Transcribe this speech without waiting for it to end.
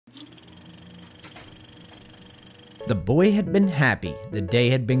The boy had been happy, the day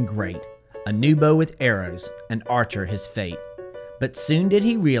had been great. A new bow with arrows, an archer his fate. But soon did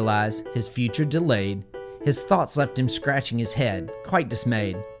he realize his future delayed. His thoughts left him scratching his head, quite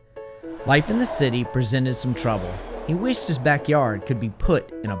dismayed. Life in the city presented some trouble. He wished his backyard could be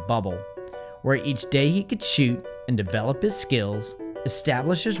put in a bubble, where each day he could shoot and develop his skills,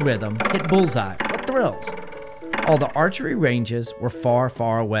 establish his rhythm, hit bullseye, what thrills! All the archery ranges were far,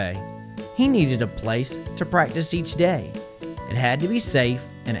 far away. He needed a place to practice each day. It had to be safe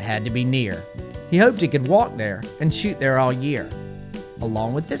and it had to be near. He hoped he could walk there and shoot there all year.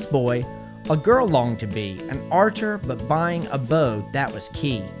 Along with this boy, a girl longed to be an archer, but buying a bow, that was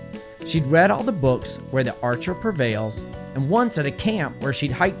key. She'd read all the books where the archer prevails, and once at a camp where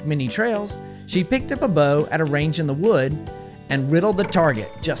she'd hiked many trails, she picked up a bow at a range in the wood and riddled the target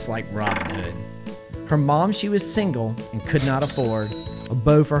just like Robin Hood. Her mom, she was single and could not afford a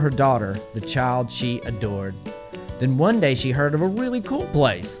bow for her daughter, the child she adored. Then one day she heard of a really cool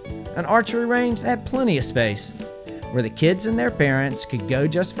place, an archery range that had plenty of space, where the kids and their parents could go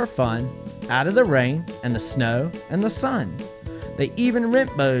just for fun, out of the rain and the snow and the sun. They even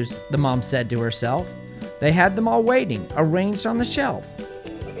rent bows, the mom said to herself. They had them all waiting, arranged on the shelf.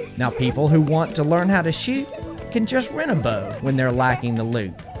 Now people who want to learn how to shoot can just rent a bow when they're lacking the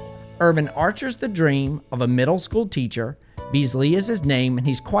loot. Urban archer's the dream of a middle school teacher. Beasley is his name and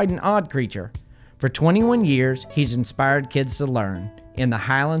he's quite an odd creature. For 21 years, he's inspired kids to learn. In the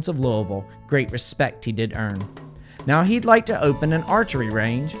Highlands of Louisville, great respect he did earn. Now he'd like to open an archery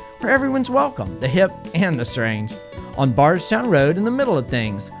range where everyone's welcome, the hip and the strange. On Bardstown Road in the middle of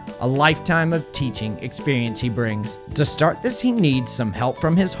things, a lifetime of teaching experience he brings. To start this, he needs some help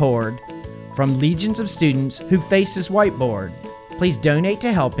from his horde, from legions of students who face his whiteboard. Please donate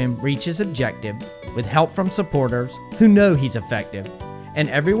to help him reach his objective, with help from supporters who know he's effective, and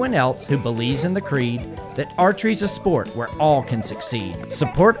everyone else who believes in the creed that archery's a sport where all can succeed.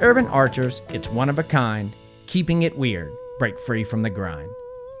 Support urban archers, it's one of a kind. Keeping it weird, break free from the grind.